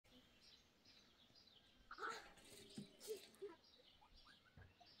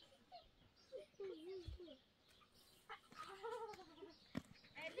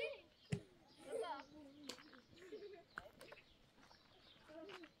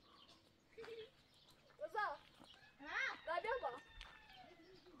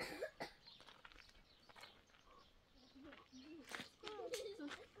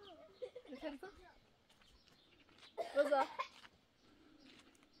بذار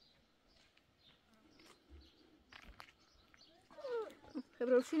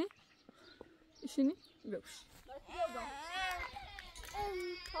خبره بشینی؟ بشینی؟ ببوش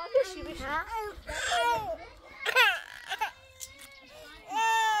بشی بشی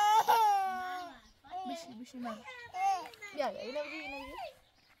بشی بشی من بیا اینو بگی اینو بگی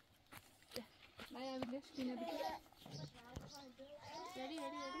من اینو بگیش اینو بگی یاری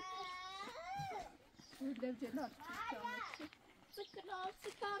یاری یاری بگیرم جلال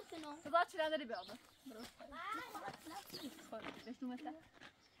سکار کنم بذار چی نداری بیادم برو بشنو مثلا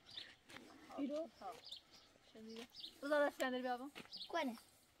بیرو شنیده بذار چی نداری بیادم کنه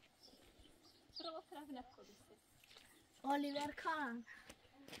برو با طرف نکو بیسته اولیور کان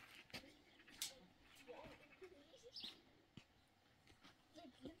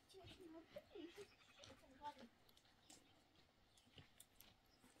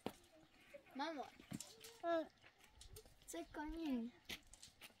ماما چه کنی؟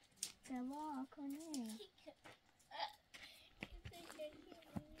 چه کنی؟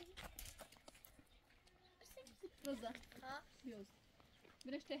 روزا بیوز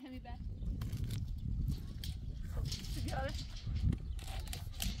برش تهمی بر خب بیاره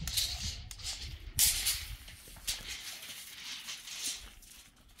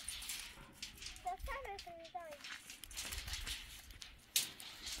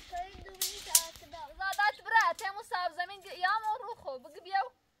تمو سبز زمین یا رو خوب بگی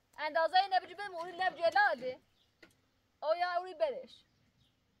بیاو اندازه نبجی به موری لب جلاله او یا اوری برش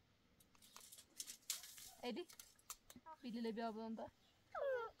ایدی بیلی بیا بوندا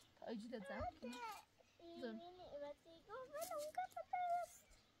تا ایجی لزم زن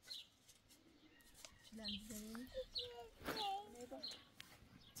چلن زمین نیبا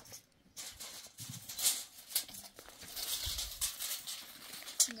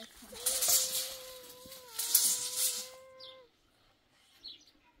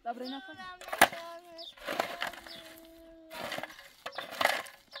Добрый напад.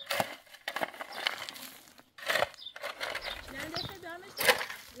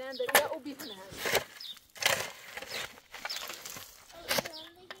 نه یا او بیتونه هم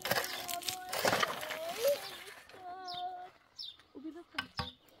او بیتونه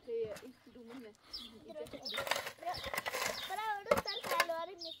که این دومونه برای اون رو سر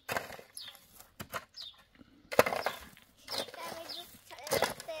حلواری نیست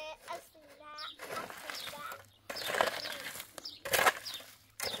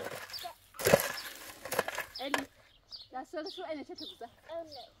الی دستات شو اینه چه تبوزه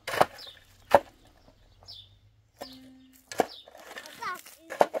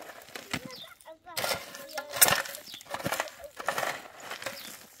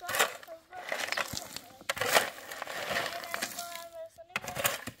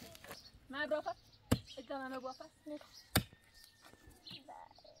ما برافت ادامه ما برافت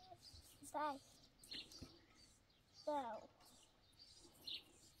سای ساو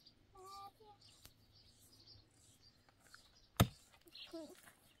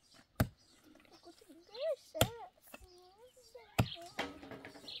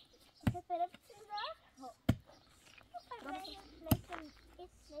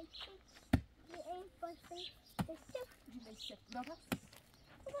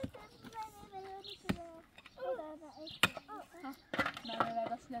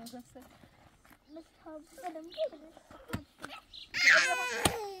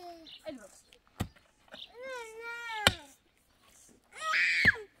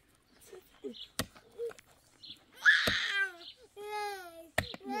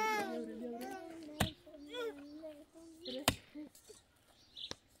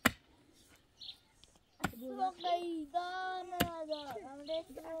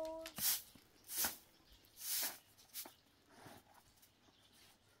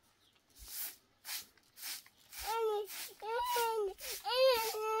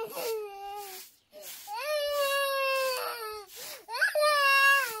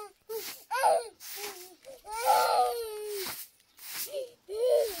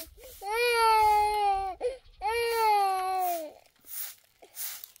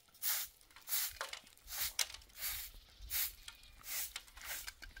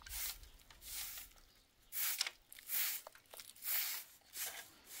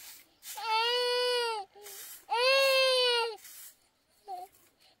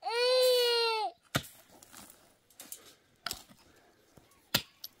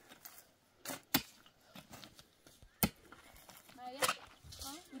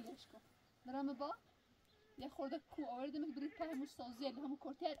درام با یه خورده کو آوردم که برای پای مستازی همون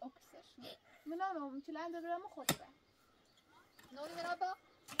کورتیل اکسش منم اون چلند درام خود برم نوری درام با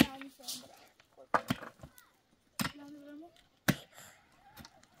نمیشه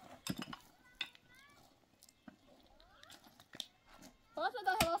خلاص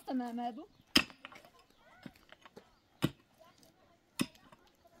ده خلاص تمام يا ابو.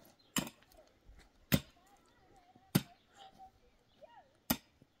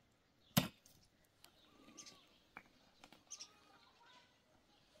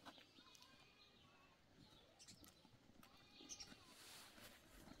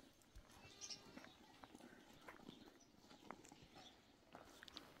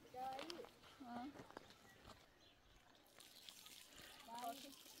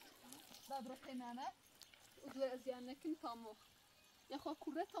 بروحي معنا ودوي ازيانا كن تامو يا خو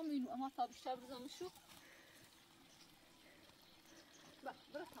كره تامينو اما تا بیشتر بزنم شو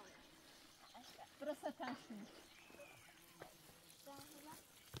برو تام برو ستنشو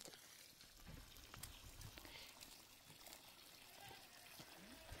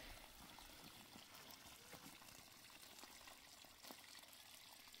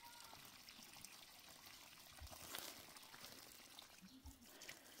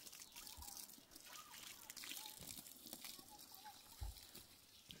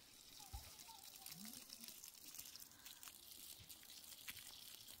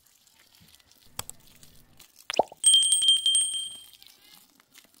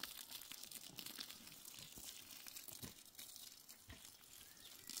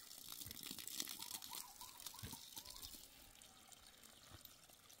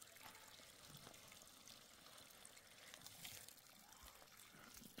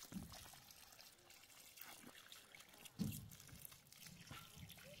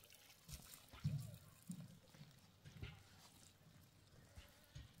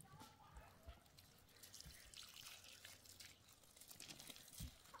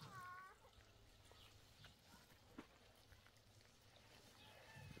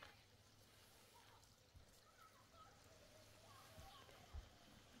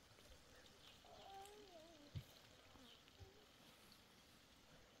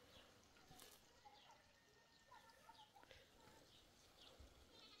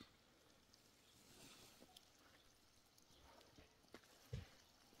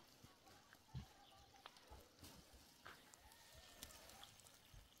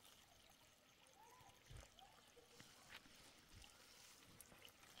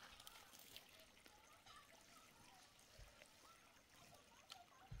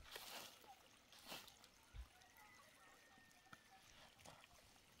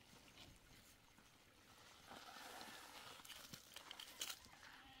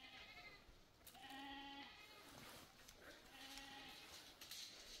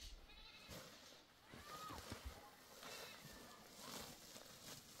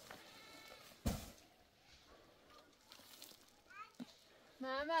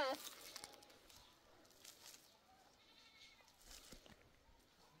ماما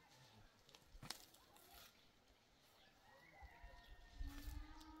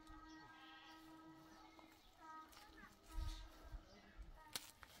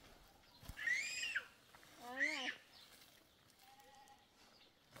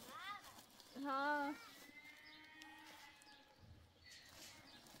ها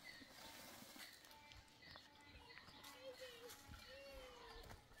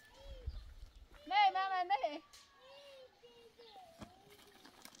نه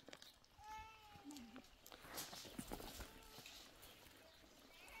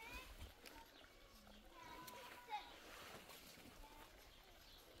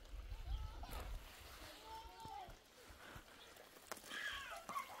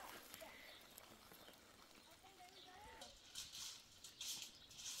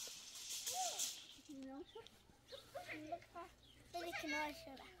خیلی کنار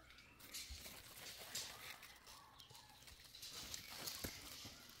شده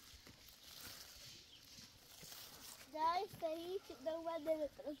دای سریع دو بعد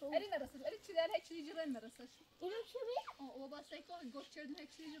نمیترسم اری نرسل اری چی داره هیچ چیزی جرن نرسل اینو چی بی؟ او با سایکو گوش کردن هیچ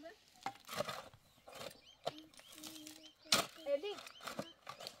چیزی جرن اری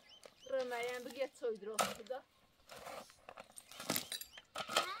رمایان بگیت سوی درست بوده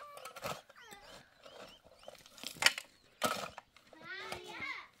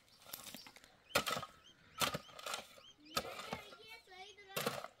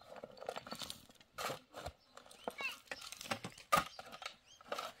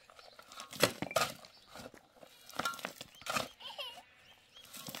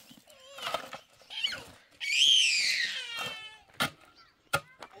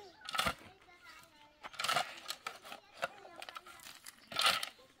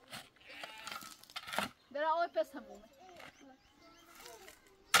بس همون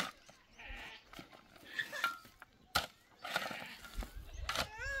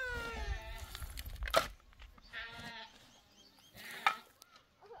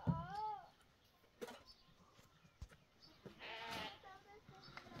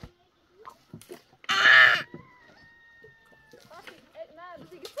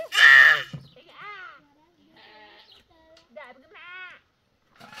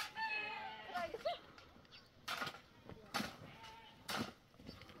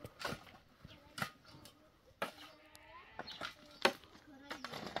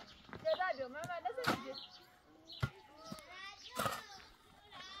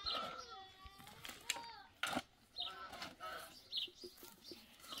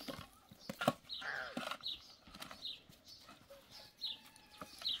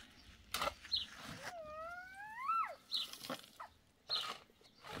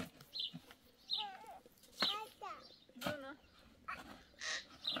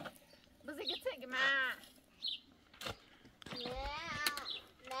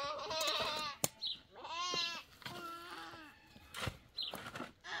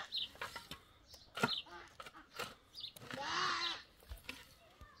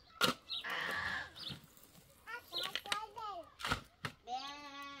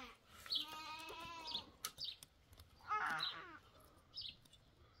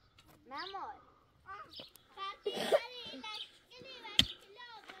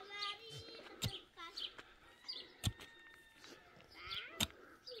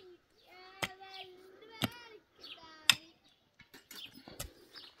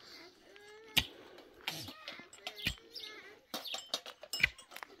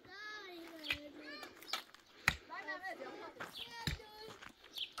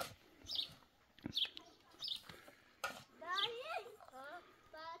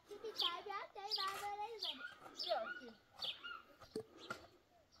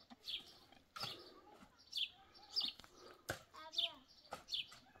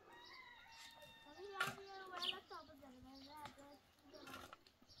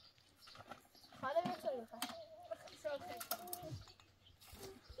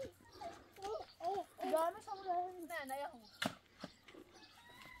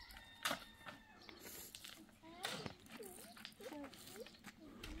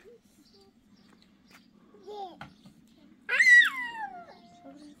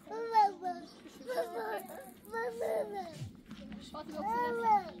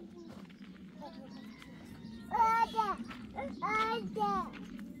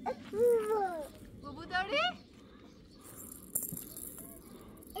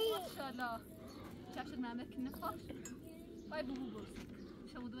لا شاشة معمل كنا خاش باي بو بو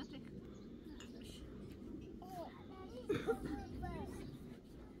شو مدمتك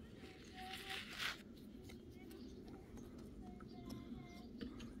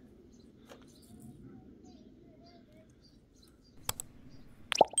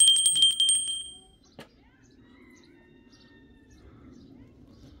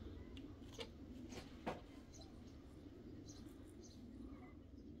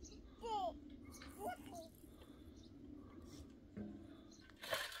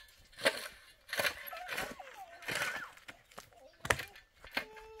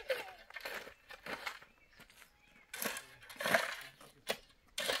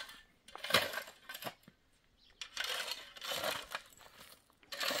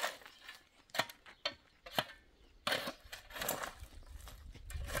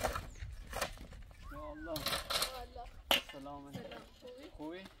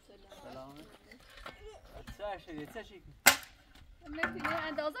چه چی؟ نمی‌تونی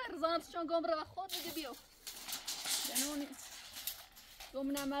اندازه رزانتشون گم رو خود بده بیو. جنونی.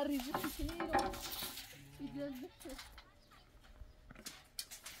 گم نمر ریزی کنی رو. بیدرز بشه.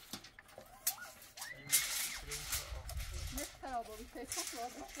 نت خرابه بیشتر کس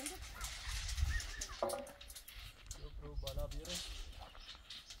وارد شده. رو بالا بیاره.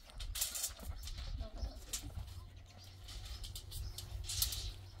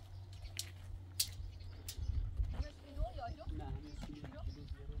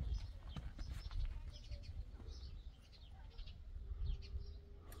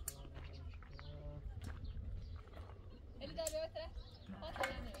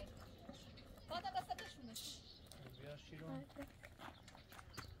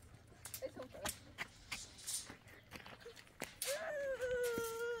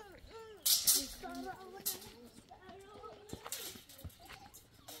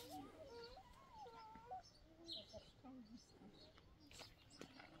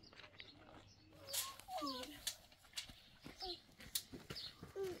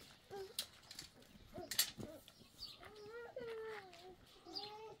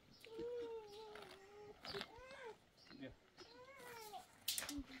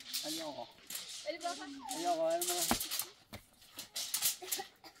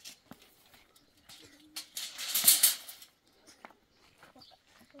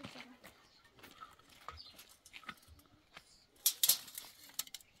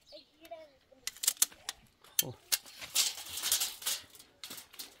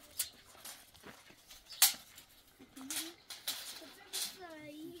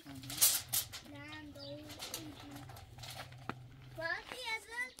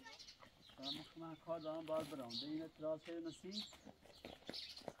 کار دارم باید برام به این راست نسی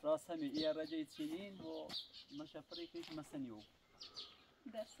راست همی این رجای چینین و مشافری که مسنیو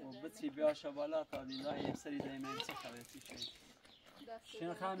و بچی بیاش بالا تا دیدای یه سری دائما چه خبرتی شد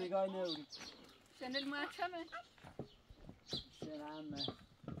شن خام نگاه نوری شن المحکمه شن همه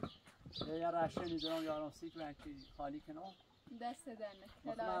یا راشنی دارم یارم سیک وقتی خالی کنم دست دهنه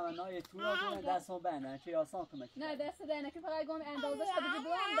مثلا نه تو رو دستم بنده چه آسان کنه نه دست دهنه که فقط گم اندازش بده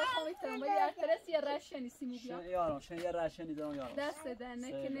بیام دستم میتونم ولی ارترس یه راشنی سیمو بیام یارم شن یه راشنی دارم یارم دست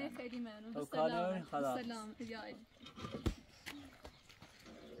دهنه که نه خیلی ممنون سلام یا علی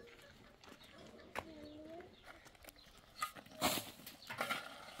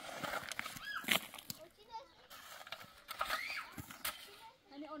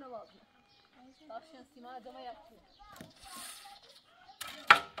hani ona vazgeç. Akşam sima adama yaptı.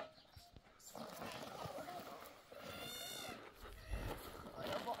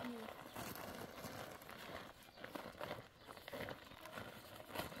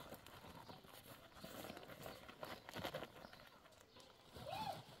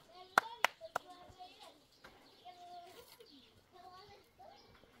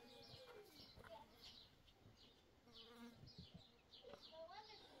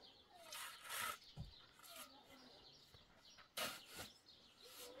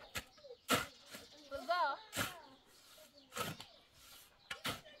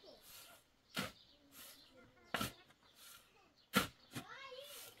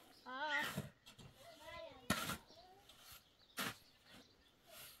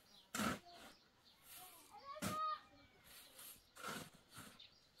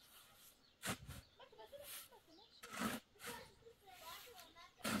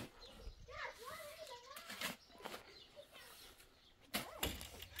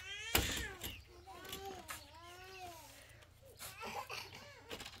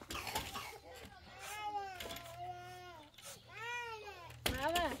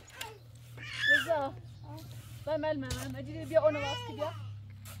 ماما رضا بمل ماما اجي بيا انا واسكي بيا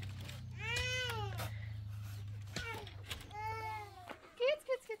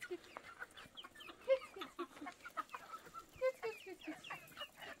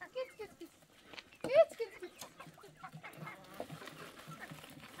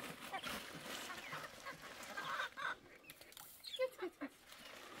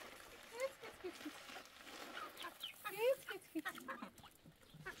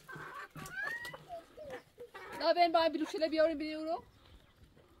نه بین با بلوشله بیاریم بیرون رو.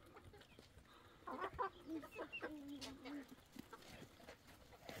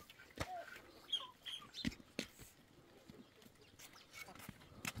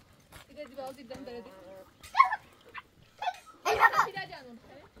 دیگه دیوار دیدم داره دیگه. پیدا جانم.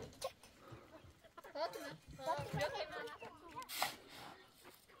 فاطمه.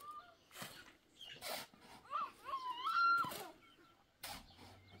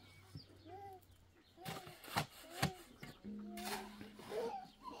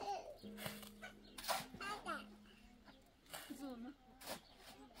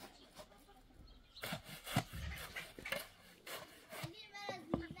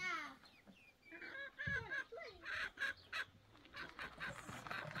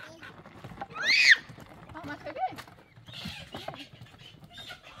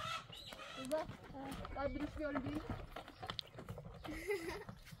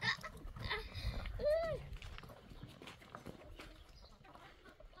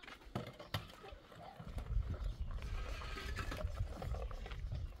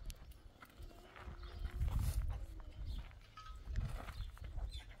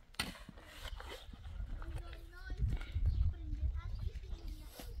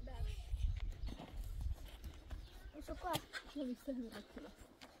 Non mi stai vedendo.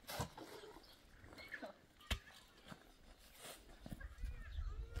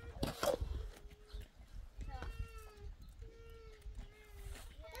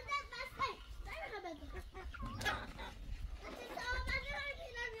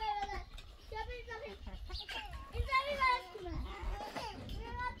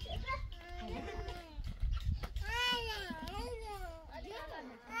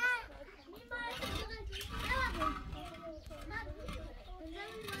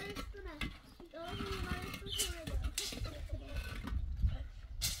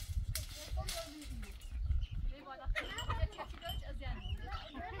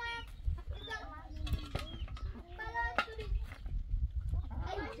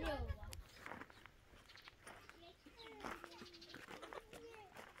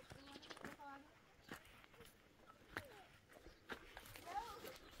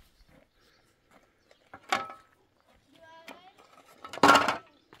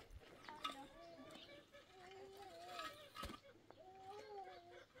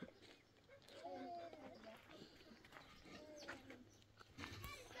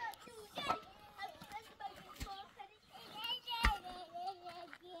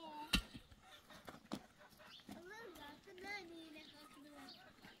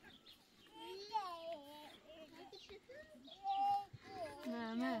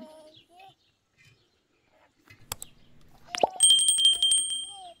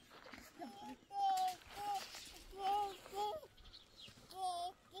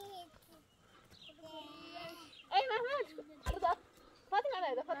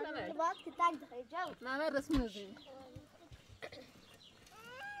 نه رسم نزدیم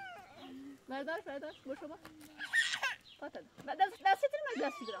بردار بوشو با فاتد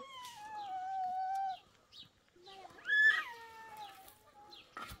دستی دارم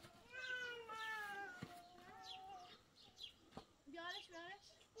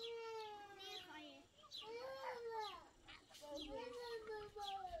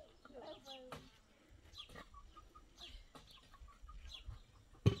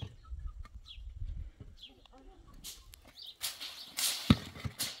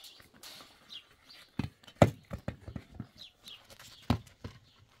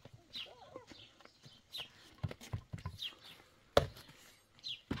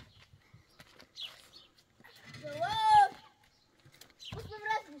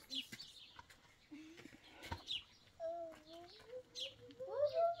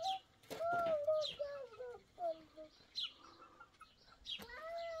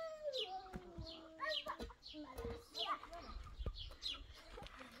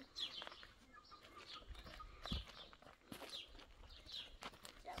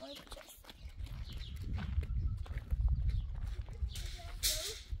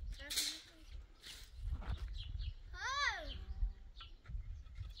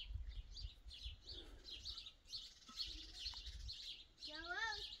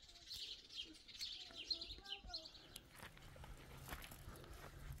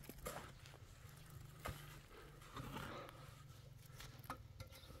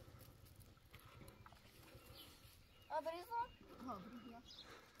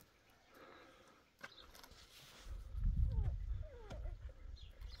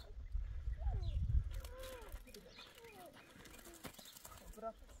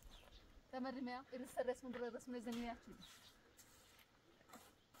تمري معه يرسل رسم زميلاتي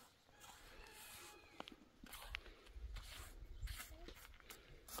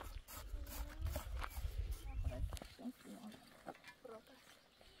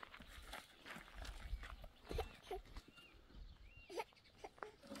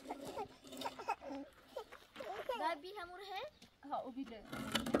اوبیله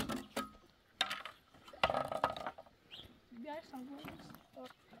بیای خانم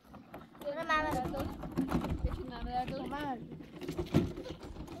Una mamma. یکی نمه در دارم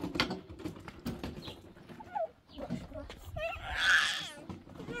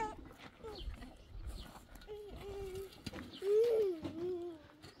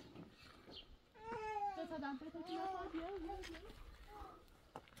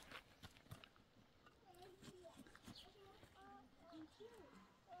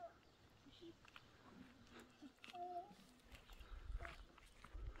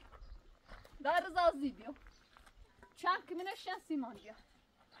در رزازی بیو چند کمینه شن سیمان بیا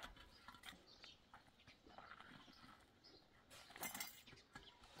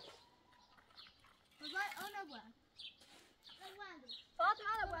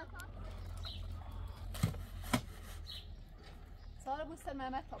سارا بوستر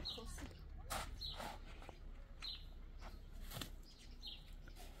محمد تاب خوصی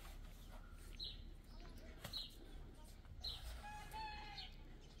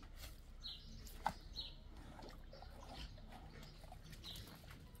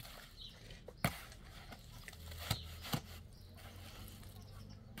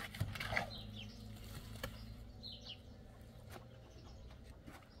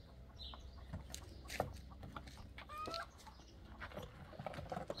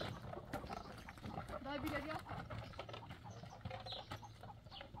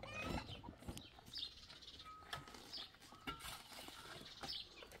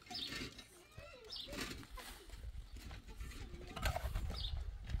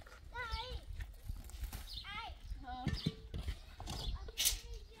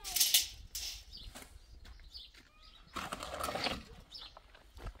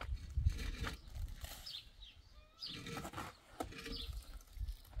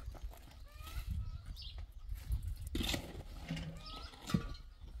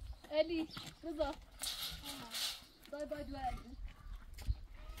الي رضا باي باي دوالي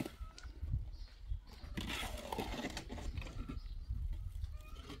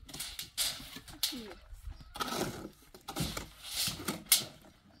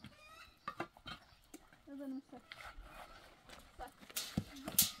هذا المسك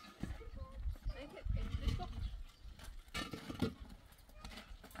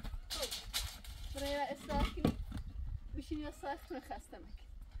برای استراحت کنی بشینی استراحت کنی خسته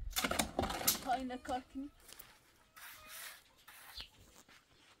مکی تا این کار کنی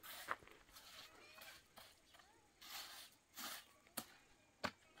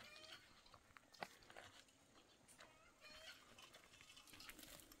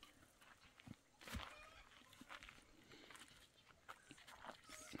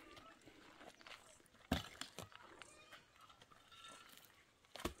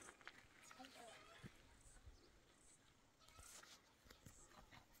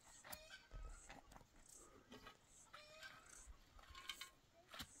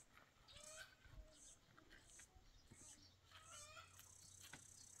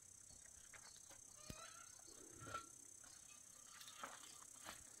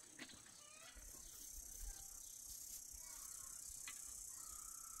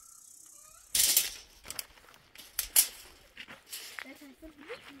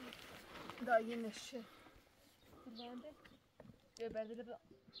دایی نشه بلنده بیا برداره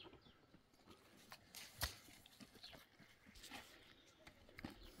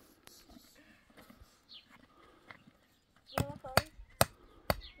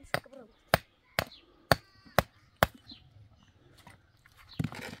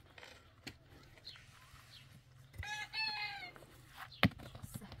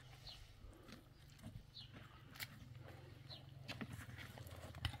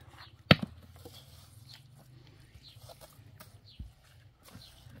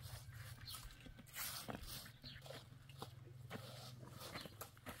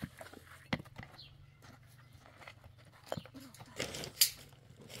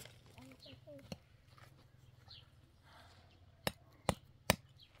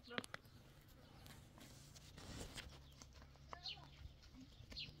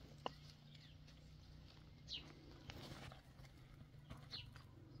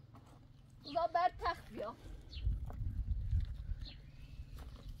بلا بر تخت بیا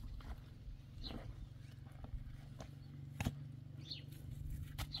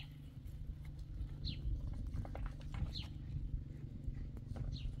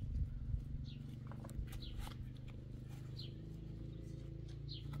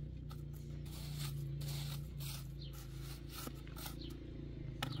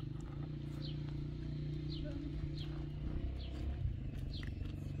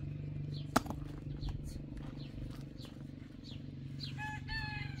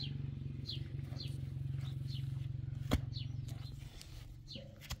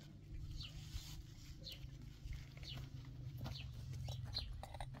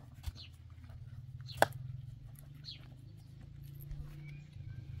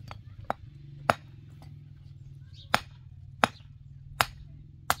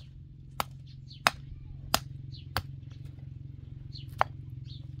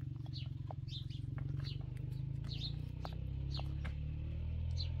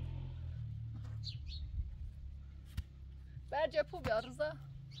جپو بیار روزا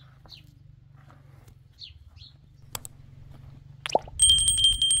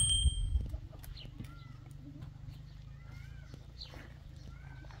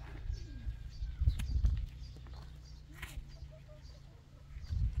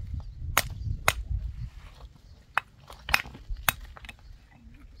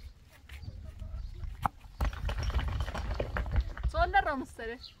Sonra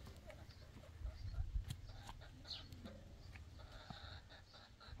Ramusları.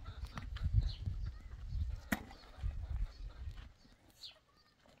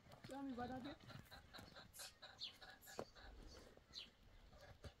 Kami baradı.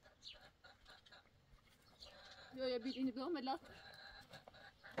 Yo ya birini bir omelat.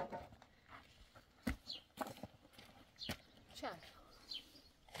 Çay.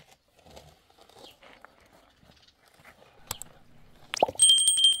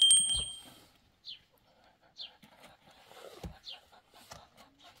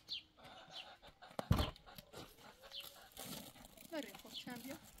 Nereye koyacağım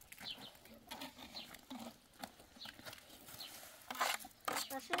ya?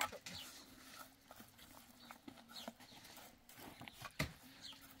 Nasıl?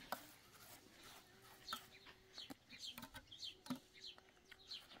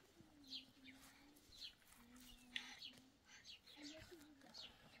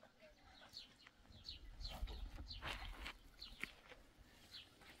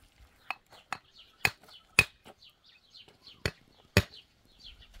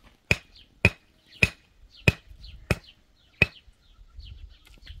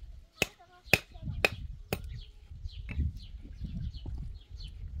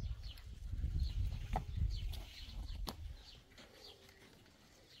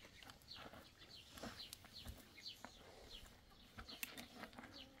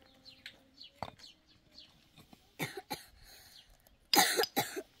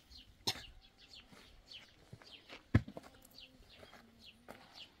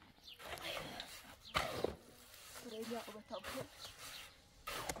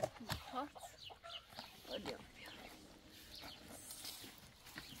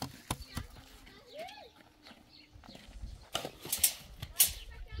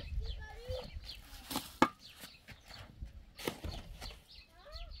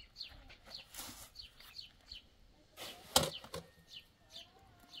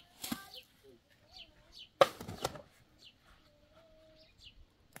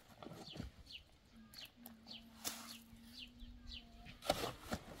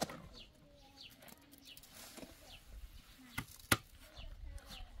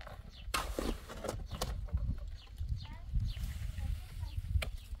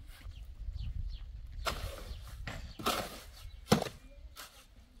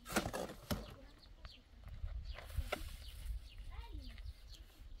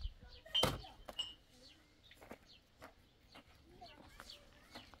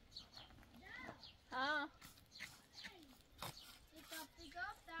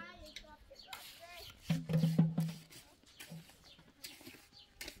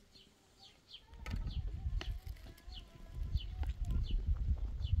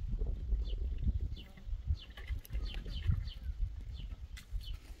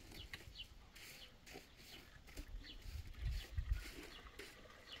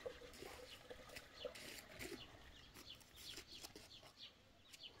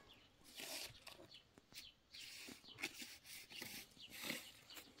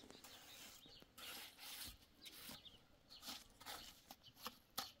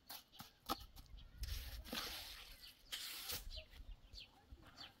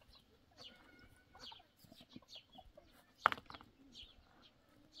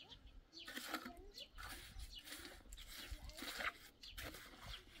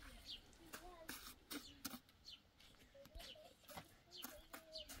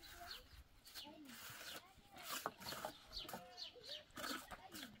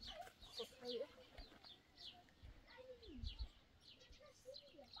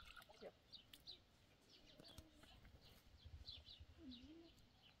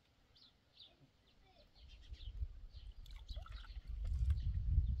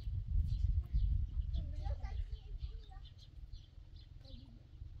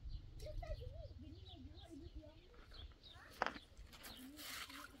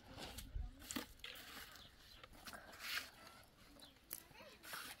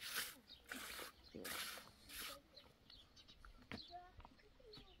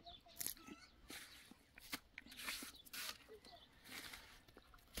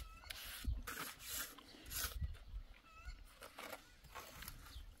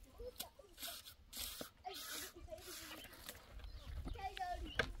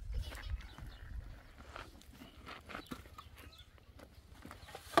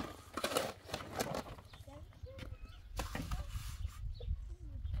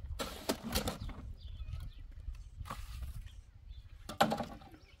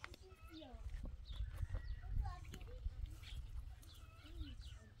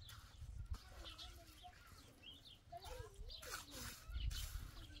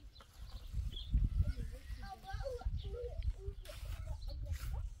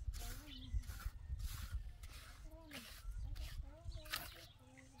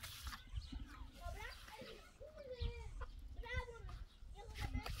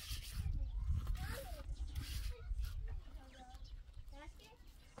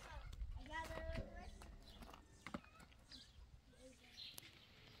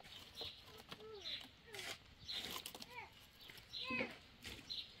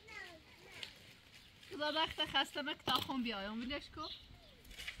 بذار وقت خسته من تا خون بیایم ولیش کو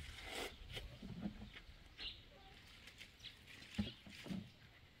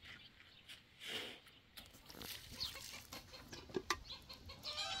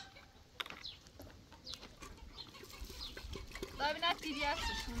ببینم تیری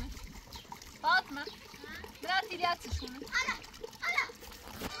هستشونه فاطمه ببینم تیری هستشونه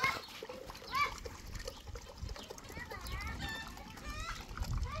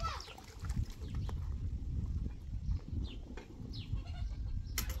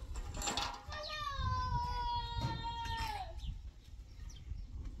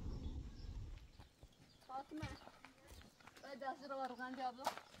دست رو روغن جابو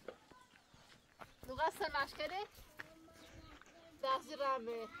روغن سر مشکله دست رو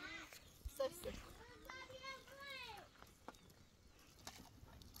هم سرسه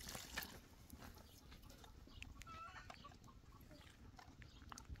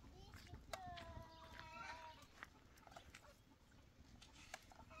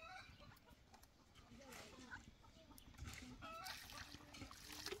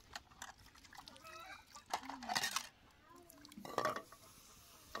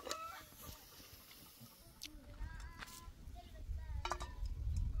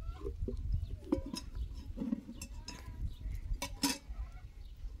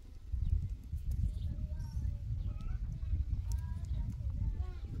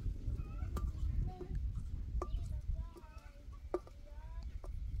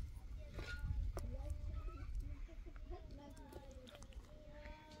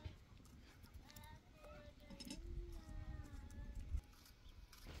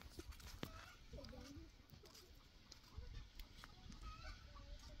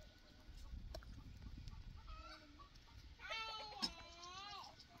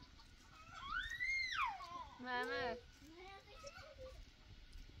محمد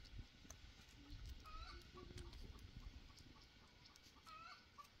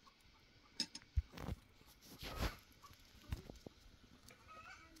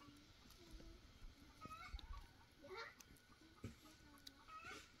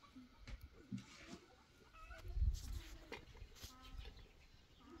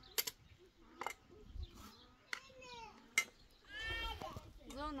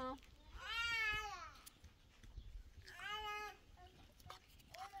زونا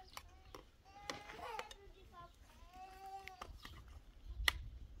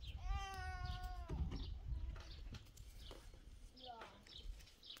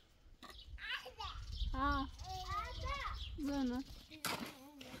زونا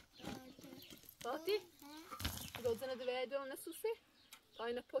Fatih, rodzene de vedo na suse.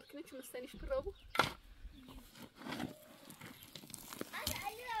 Aj na porkne ćemo staniš probu.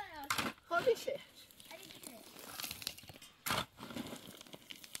 Hodi še.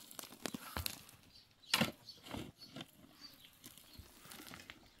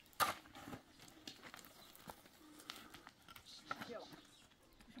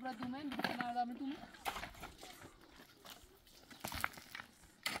 Şurada dumen, bir kenarda mı dumen?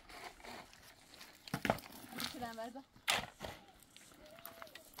 Ben ver de.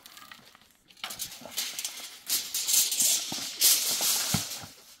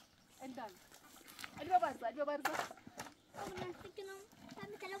 Endan. Hadi babarız, hadi babarız. Tamam, sıkınım.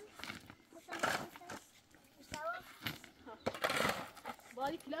 Sen bakalım.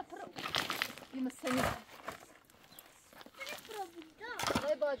 Bari kila pro. Yemesini. Pro burada.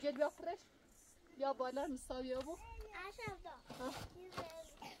 Ay bacet bir fresh. Ya balar müsaviye bu. Ashraf da. Ha.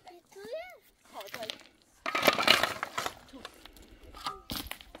 Tutuyor. Hadi.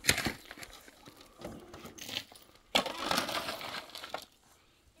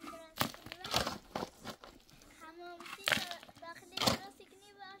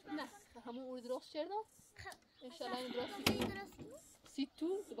 همون اون درست کردم انشالله این درست سی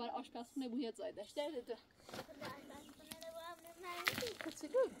تو دوباره آشپزخونه بوید زایدش درده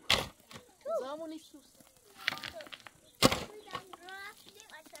کچلو زمانی سوس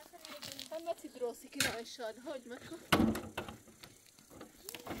همه تی درستی کنه انشالله حاج مکن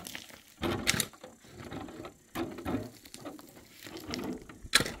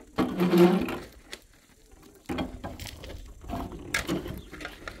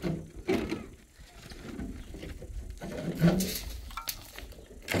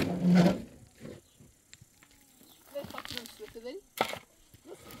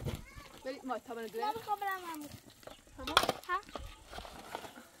طبعا دوام ما بخبرم عمو تمام ها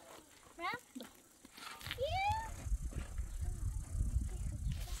برم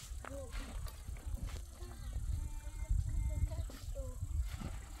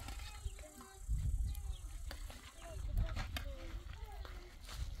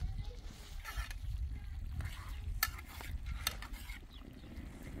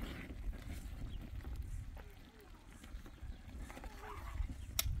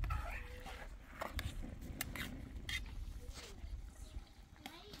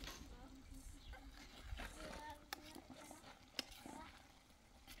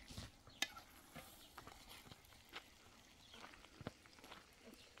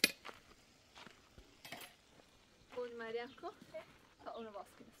Bianco تا اونو باز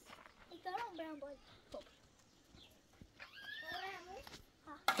کنی. دارم برم باید. خب.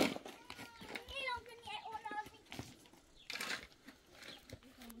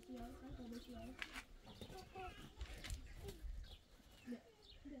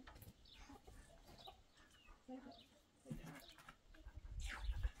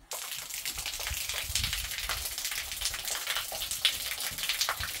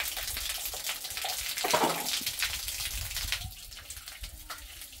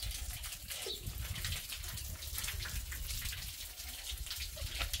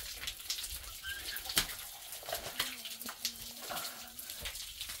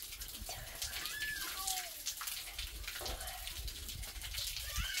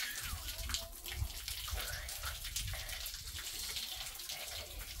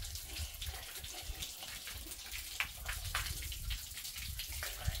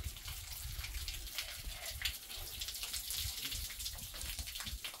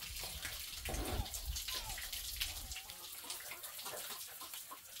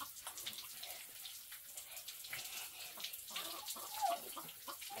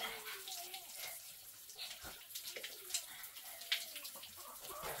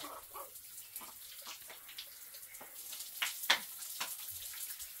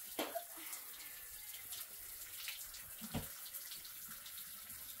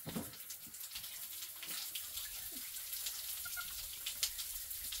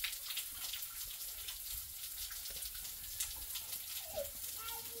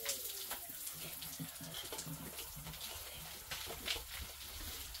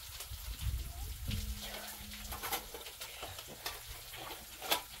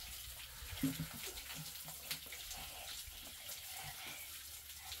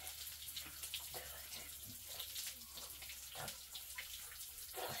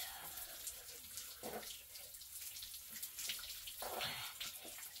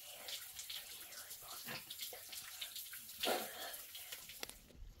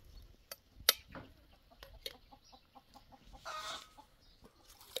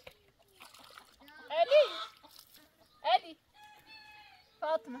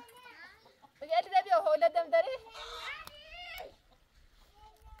 فاطمة بقى لي ده هو ولد مدري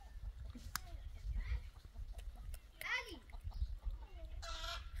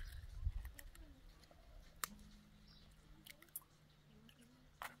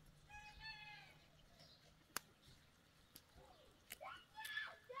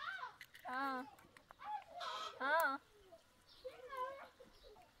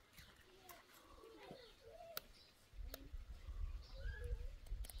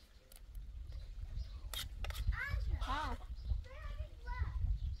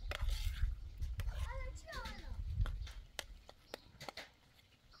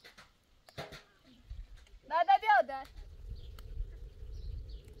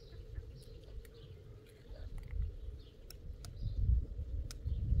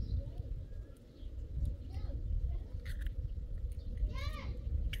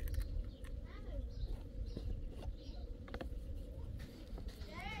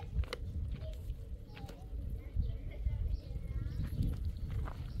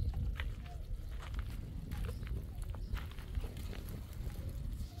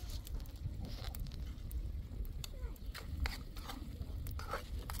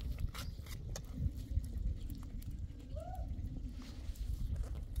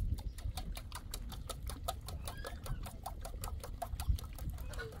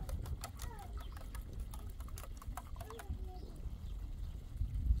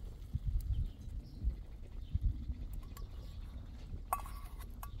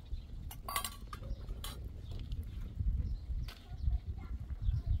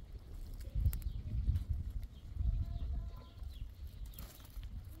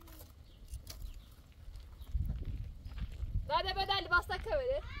ده ده بدل باستا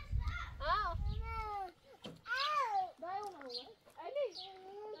كبير ها ده يوم هو علي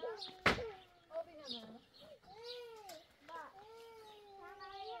او بينا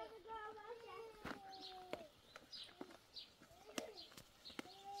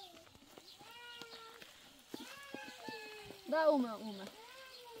ده اومه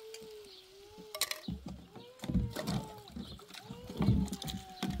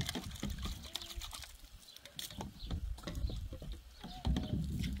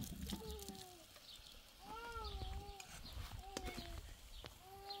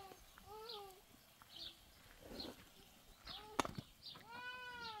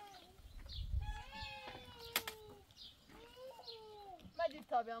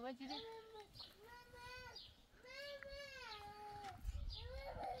طبعا ما جديد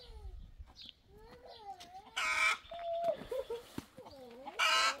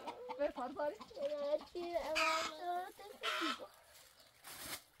بفرضاری چی اما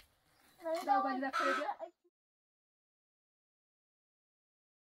لا بلی دفعه بیا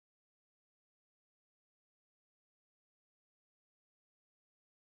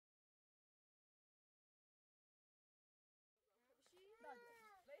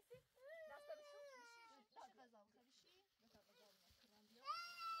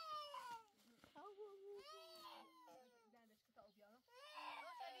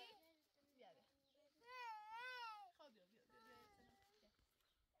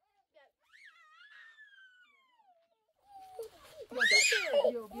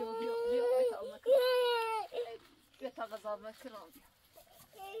بیا تا غذا بکرم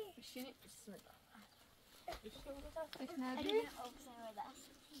بشینی بسم الله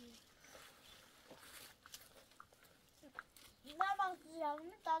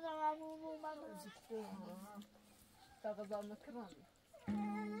تا غذا بکرم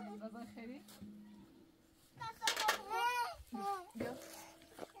غذا خیری بیا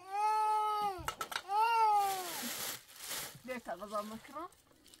بیا تا غذا بکرم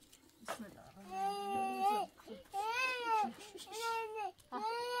بسم الله